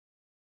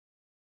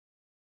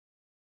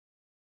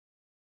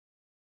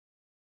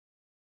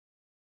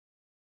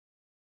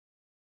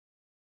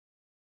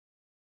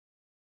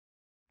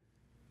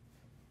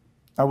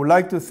I would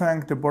like to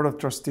thank the Board of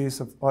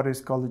Trustees of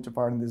Otis College of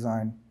Art and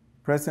Design,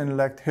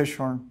 President-elect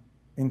Hirschhorn,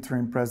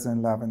 Interim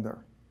President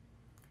Lavender,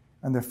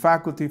 and the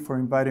faculty for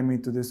inviting me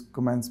to this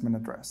commencement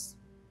address.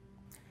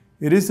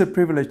 It is a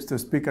privilege to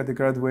speak at the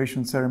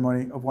graduation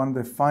ceremony of one of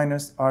the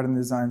finest art and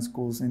design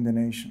schools in the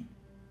nation.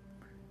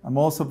 I'm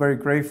also very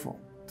grateful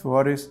to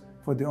Otis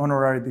for the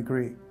honorary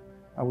degree.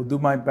 I will do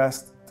my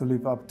best to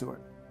live up to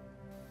it.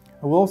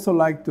 I would also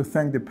like to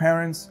thank the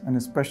parents and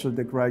especially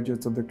the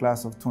graduates of the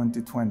class of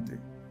 2020.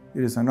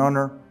 It is an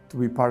honor to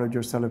be part of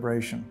your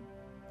celebration.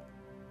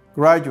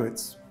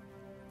 Graduates,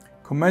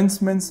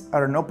 commencements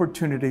are an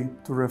opportunity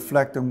to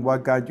reflect on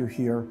what got you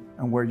here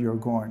and where you're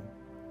going.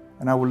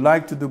 And I would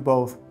like to do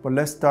both, but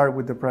let's start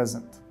with the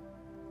present.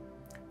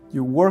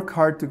 You work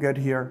hard to get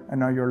here, and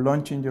now you're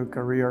launching your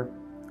career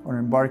or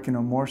embarking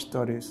on more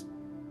studies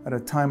at a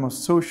time of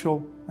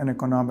social and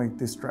economic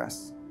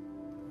distress.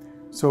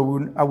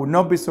 So I would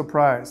not be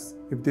surprised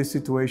if this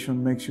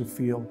situation makes you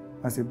feel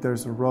as if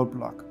there's a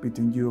roadblock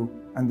between you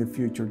and the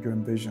future you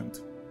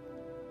envisioned.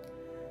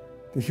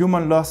 The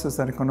human losses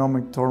and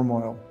economic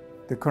turmoil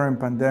the current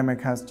pandemic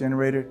has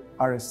generated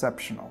are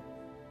exceptional.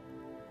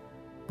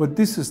 But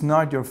this is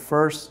not your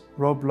first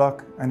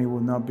roadblock, and it will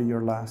not be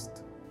your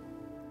last.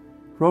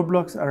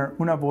 Roadblocks are an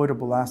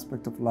unavoidable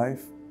aspect of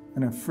life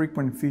and a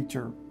frequent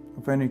feature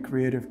of any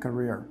creative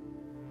career.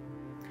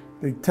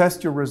 They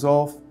test your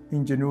resolve,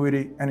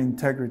 ingenuity, and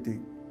integrity,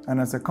 and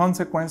as a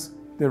consequence,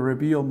 they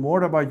reveal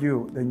more about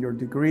you than your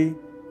degree,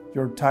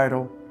 your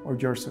title, or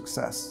your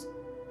success.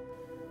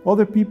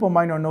 Other people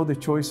might not know the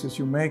choices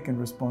you make in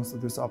response to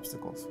these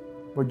obstacles,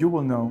 but you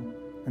will know,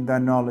 and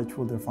that knowledge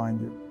will define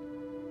you.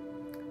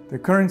 The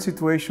current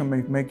situation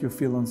may make you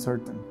feel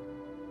uncertain,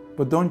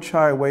 but don't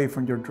shy away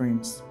from your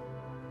dreams.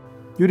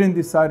 You didn't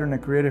decide on a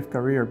creative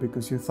career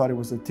because you thought it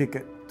was a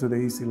ticket to the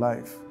easy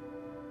life.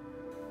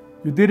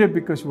 You did it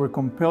because you were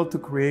compelled to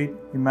create,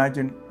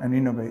 imagine, and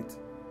innovate.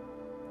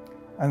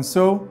 And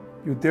so,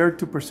 you dared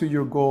to pursue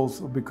your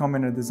goals of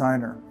becoming a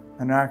designer,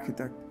 an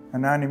architect,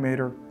 an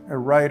animator, a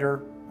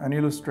writer, an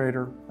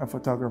illustrator, a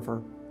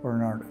photographer, or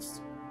an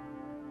artist.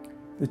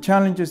 The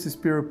challenges this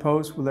period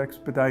posed will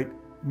expedite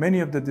many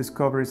of the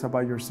discoveries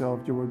about yourself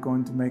you were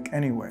going to make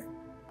anyway.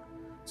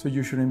 So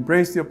you should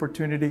embrace the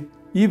opportunity,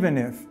 even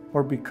if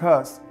or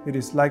because it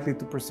is likely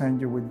to present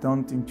you with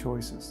daunting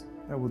choices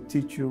that will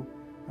teach you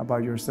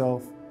about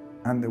yourself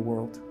and the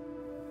world.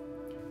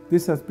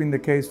 This has been the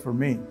case for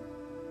me.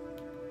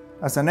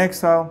 As an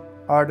exile,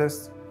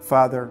 artist,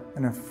 father,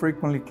 and a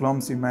frequently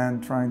clumsy man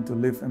trying to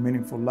live a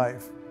meaningful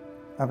life,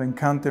 I've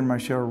encountered my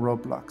share of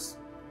roadblocks.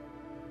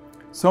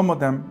 Some of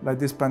them, like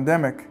this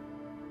pandemic,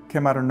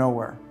 came out of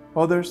nowhere.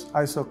 Others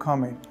I saw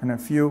coming, and a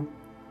few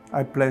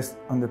I placed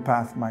on the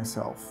path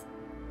myself.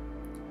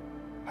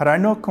 Had I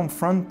not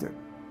confronted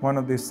one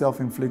of these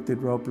self-inflicted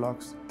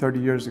roadblocks 30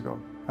 years ago,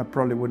 I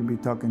probably wouldn't be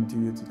talking to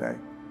you today.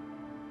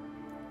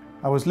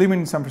 I was living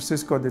in San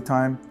Francisco at the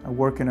time and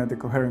working at the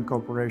Coherent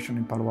Corporation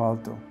in Palo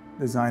Alto,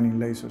 designing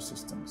laser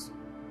systems.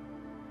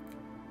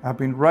 I've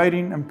been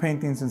writing and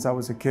painting since I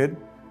was a kid,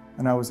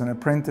 and I was an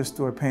apprentice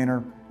to a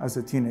painter as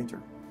a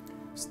teenager.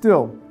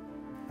 Still,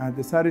 I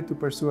decided to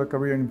pursue a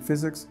career in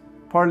physics,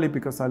 partly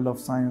because I love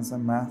science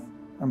and math,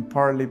 and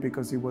partly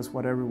because it was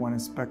what everyone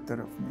expected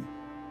of me.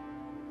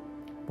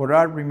 But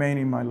art remained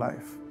in my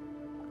life.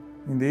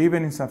 In the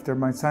evenings after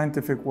my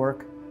scientific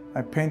work,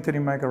 I painted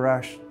in my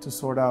garage to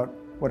sort out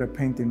what a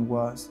painting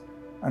was,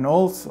 and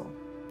also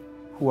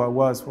who I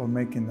was while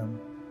making them.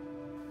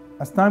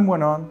 As time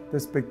went on, the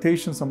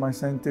expectations of my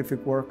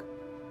scientific work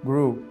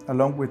grew,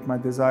 along with my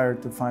desire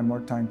to find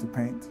more time to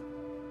paint.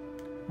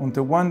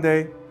 Until one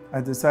day, I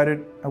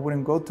decided I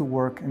wouldn't go to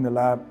work in the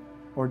lab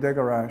or the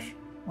garage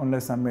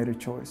unless I made a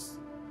choice.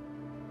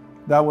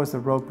 That was the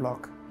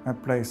roadblock I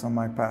placed on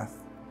my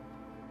path.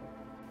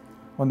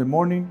 On the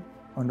morning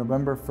of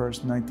November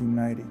 1st,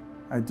 1990,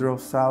 I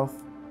drove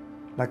south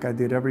like I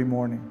did every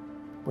morning,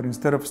 but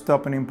instead of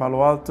stopping in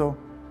Palo Alto,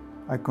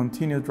 I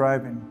continued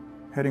driving,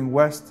 heading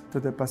west to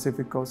the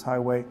Pacific Coast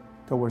Highway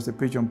towards the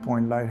Pigeon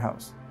Point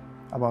Lighthouse,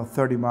 about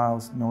 30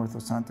 miles north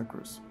of Santa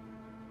Cruz.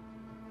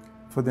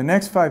 For the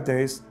next 5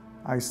 days,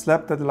 I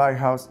slept at the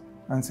lighthouse,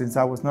 and since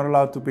I was not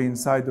allowed to be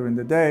inside during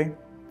the day,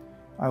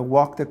 I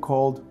walked the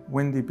cold,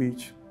 windy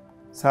beach,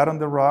 sat on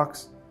the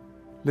rocks,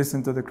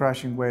 listened to the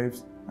crashing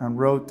waves, and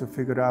wrote to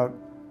figure out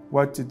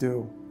what to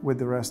do with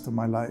the rest of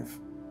my life.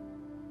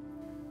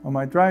 On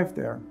my drive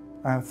there,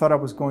 I thought I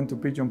was going to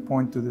Pigeon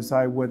Point to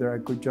decide whether I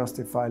could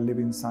justify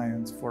leaving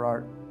science for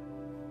art.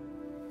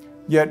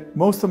 Yet,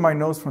 most of my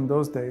notes from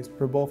those days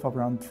revolved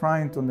around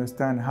trying to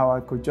understand how I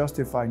could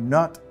justify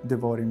not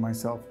devoting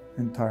myself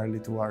entirely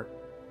to art.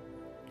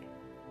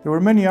 There were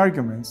many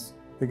arguments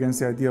against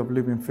the idea of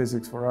leaving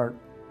physics for art.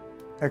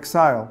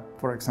 Exile,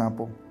 for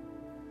example.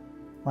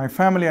 My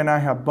family and I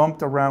have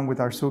bumped around with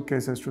our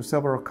suitcases through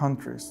several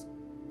countries,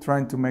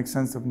 trying to make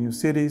sense of new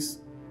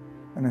cities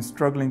and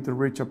struggling to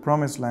reach a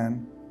promised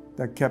land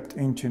that kept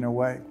inching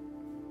away.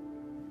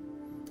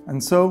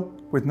 And so,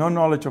 with no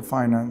knowledge of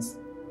finance,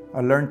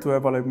 I learned to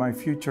evaluate my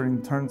future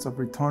in terms of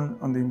return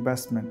on the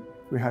investment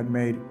we had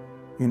made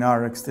in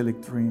our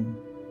exilic dream.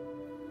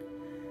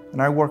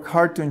 And I worked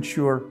hard to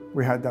ensure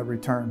we had that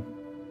return.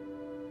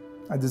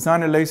 I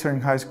designed a laser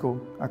in high school,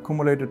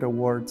 accumulated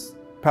awards,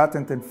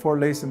 patented 4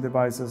 lasering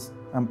devices,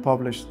 and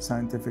published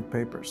scientific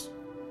papers.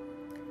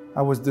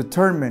 I was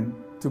determined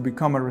to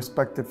become a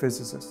respected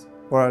physicist,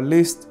 or at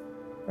least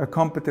a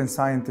competent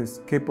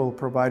scientist capable of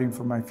providing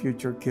for my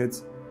future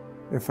kids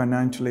a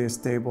financially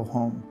stable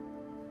home.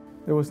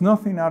 There was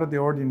nothing out of the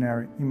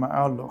ordinary in my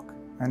outlook,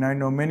 and I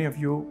know many of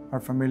you are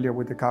familiar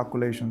with the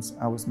calculations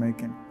I was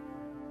making.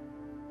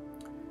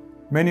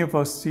 Many of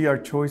us see our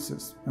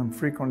choices and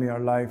frequently our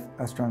life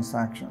as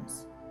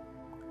transactions.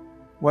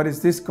 What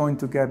is this going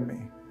to get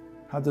me?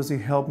 How does it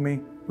help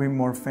me win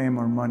more fame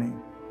or money?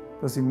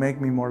 Does it make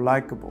me more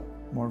likable,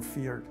 more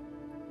feared?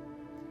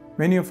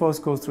 Many of us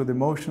go through the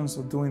motions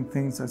of doing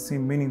things that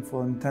seem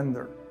meaningful and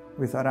tender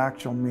without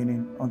actual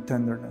meaning or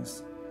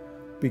tenderness,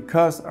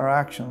 because our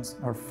actions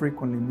are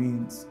frequently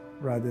means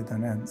rather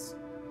than ends.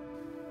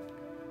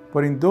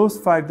 But in those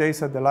 5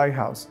 days at the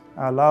lighthouse,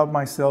 I allowed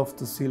myself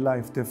to see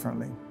life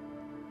differently.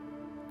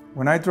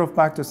 When I drove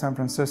back to San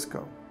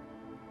Francisco,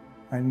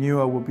 I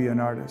knew I would be an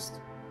artist,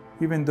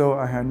 even though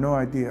I had no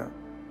idea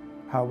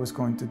how I was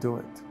going to do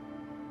it.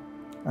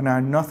 And I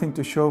had nothing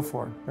to show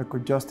for it that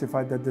could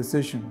justify that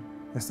decision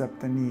except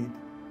the need.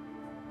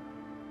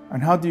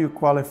 And how do you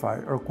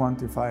qualify or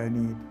quantify a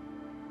need?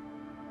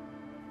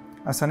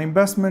 As an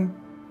investment,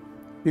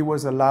 it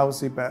was a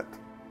lousy bet.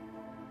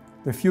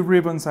 The few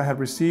ribbons I had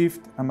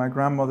received and my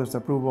grandmother's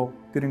approval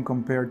didn't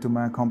compare to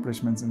my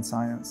accomplishments in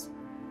science.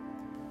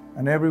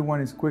 And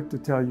everyone is quick to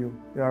tell you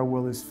that our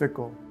will is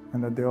fickle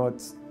and that the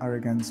odds are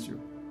against you.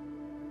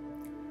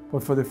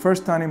 But for the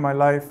first time in my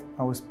life,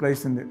 I was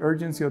placing the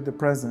urgency of the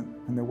present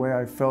and the way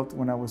I felt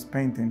when I was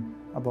painting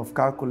above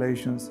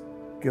calculations,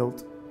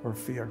 guilt, or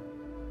fear.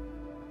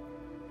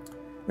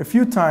 A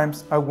few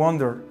times I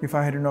wondered if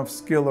I had enough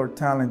skill or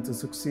talent to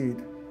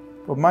succeed,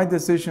 but my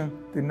decision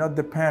did not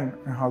depend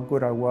on how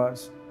good I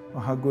was or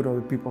how good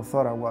other people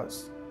thought I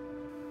was.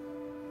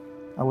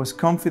 I was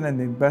confident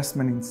the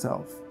investment in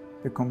itself,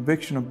 the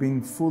conviction of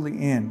being fully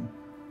in,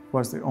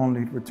 was the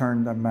only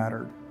return that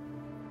mattered.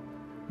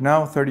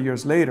 Now, 30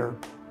 years later,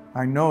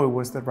 I know it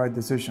was the right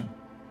decision,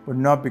 but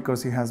not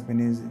because it has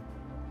been easy.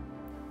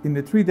 In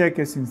the 3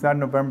 decades since that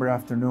November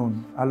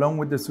afternoon, along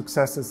with the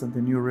successes and the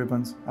new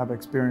ribbons, I've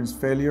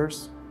experienced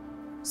failures,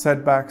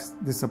 setbacks,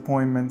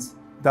 disappointments,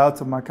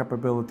 doubts of my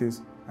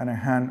capabilities, and a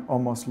hand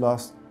almost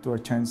lost to a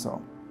chainsaw.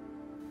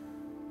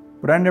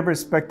 But I never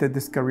expected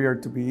this career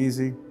to be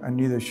easy, and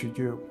neither should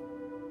you.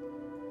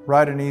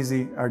 Right and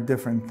easy are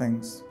different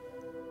things.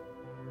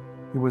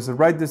 It was the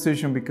right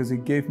decision because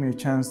it gave me a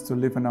chance to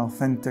live an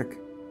authentic,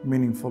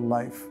 meaningful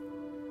life.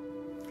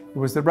 It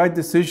was the right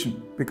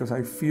decision because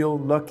I feel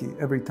lucky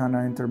every time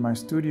I enter my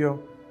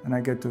studio and I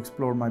get to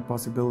explore my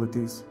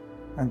possibilities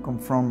and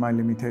confront my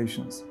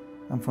limitations,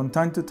 and from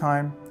time to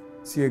time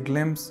see a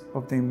glimpse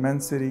of the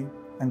immensity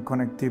and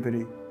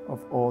connectivity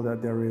of all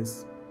that there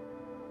is.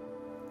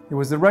 It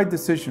was the right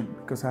decision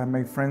because I have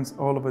made friends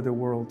all over the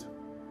world,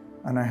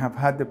 and I have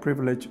had the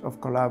privilege of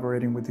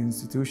collaborating with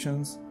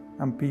institutions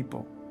and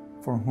people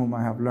from whom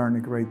I have learned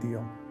a great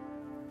deal.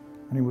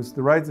 And it was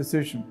the right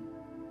decision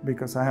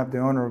because I have the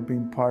honor of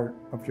being part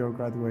of your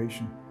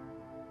graduation.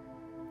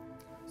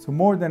 So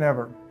more than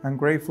ever, I'm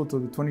grateful to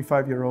the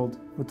 25-year-old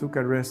who took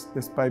a risk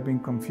despite being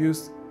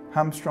confused,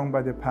 hamstrung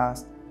by the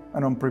past,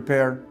 and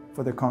unprepared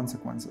for the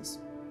consequences.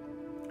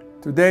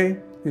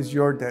 Today is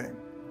your day.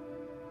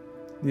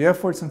 The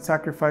efforts and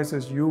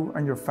sacrifices you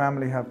and your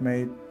family have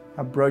made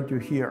have brought you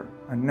here,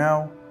 and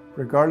now,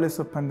 regardless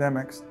of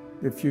pandemics,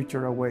 the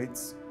future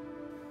awaits.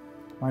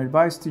 My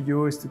advice to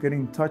you is to get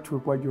in touch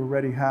with what you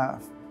already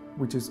have,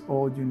 which is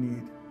all you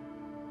need.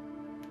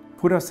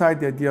 Put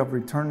aside the idea of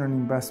return on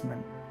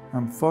investment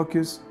and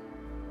focus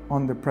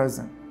on the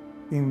present.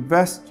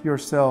 Invest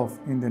yourself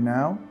in the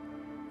now,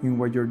 in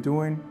what you're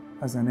doing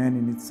as an end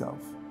in itself.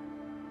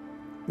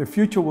 The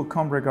future will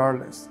come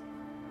regardless,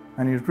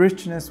 and its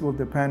richness will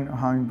depend on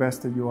how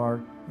invested you are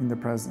in the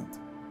present.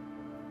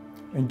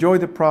 Enjoy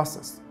the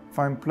process.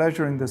 Find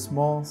pleasure in the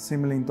small,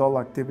 seemingly dull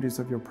activities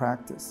of your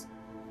practice,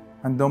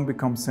 and don't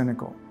become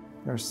cynical.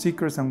 There are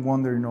secrets and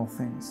wonder in all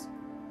things.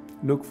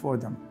 Look for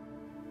them.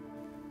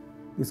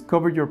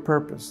 Discover your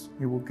purpose.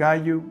 It will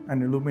guide you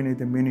and illuminate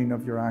the meaning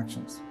of your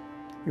actions.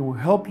 It will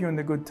help you in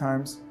the good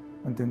times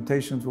when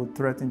temptations will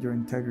threaten your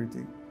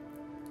integrity,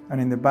 and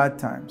in the bad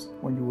times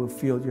when you will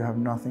feel you have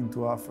nothing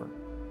to offer.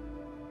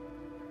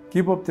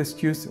 Give up the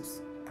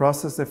excuses,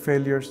 process the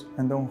failures,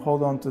 and don't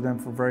hold on to them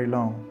for very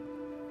long.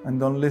 And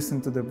don't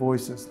listen to the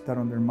voices that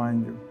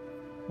undermine you,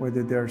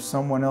 whether they're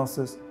someone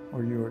else's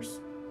or yours.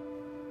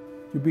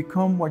 You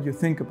become what you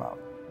think about,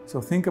 so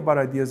think about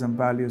ideas and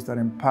values that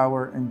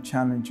empower and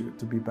challenge you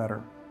to be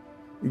better.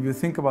 If you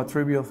think about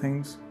trivial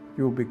things,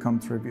 you will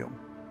become trivial.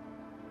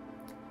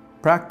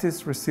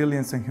 Practice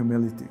resilience and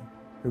humility.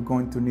 You're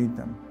going to need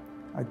them.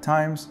 At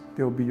times,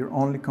 they will be your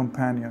only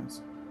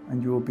companions,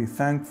 and you will be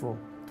thankful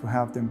to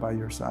have them by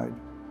your side.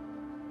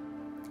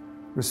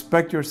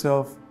 Respect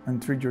yourself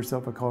and treat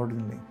yourself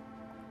accordingly.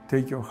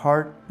 Take your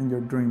heart and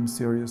your dreams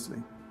seriously,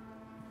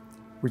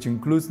 which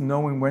includes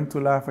knowing when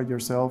to laugh at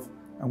yourself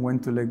and when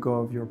to let go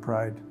of your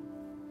pride.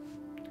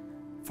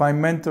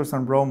 Find mentors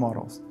and role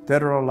models,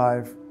 dead or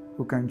alive,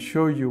 who can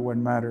show you what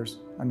matters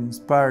and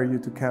inspire you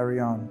to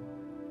carry on.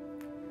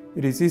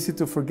 It is easy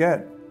to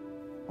forget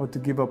or to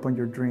give up on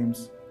your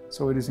dreams,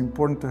 so it is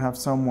important to have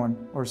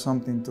someone or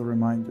something to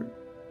remind you.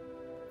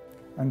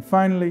 And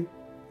finally,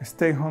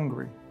 stay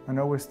hungry and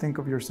always think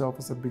of yourself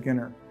as a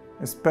beginner,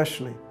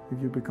 especially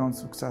if you become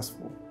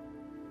successful.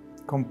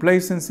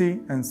 Complacency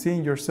and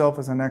seeing yourself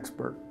as an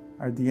expert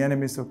are the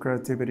enemies of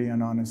creativity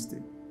and honesty.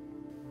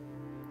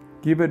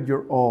 Give it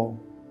your all.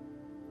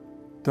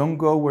 Don't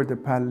go where the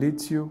path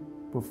leads you,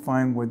 but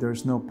find where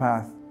there's no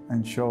path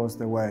and show us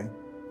the way.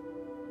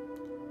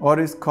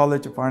 Otis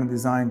College of Art and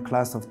Design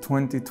Class of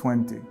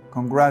 2020,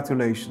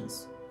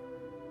 congratulations.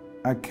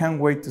 I can't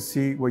wait to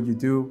see what you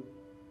do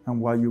and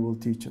what you will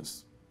teach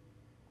us.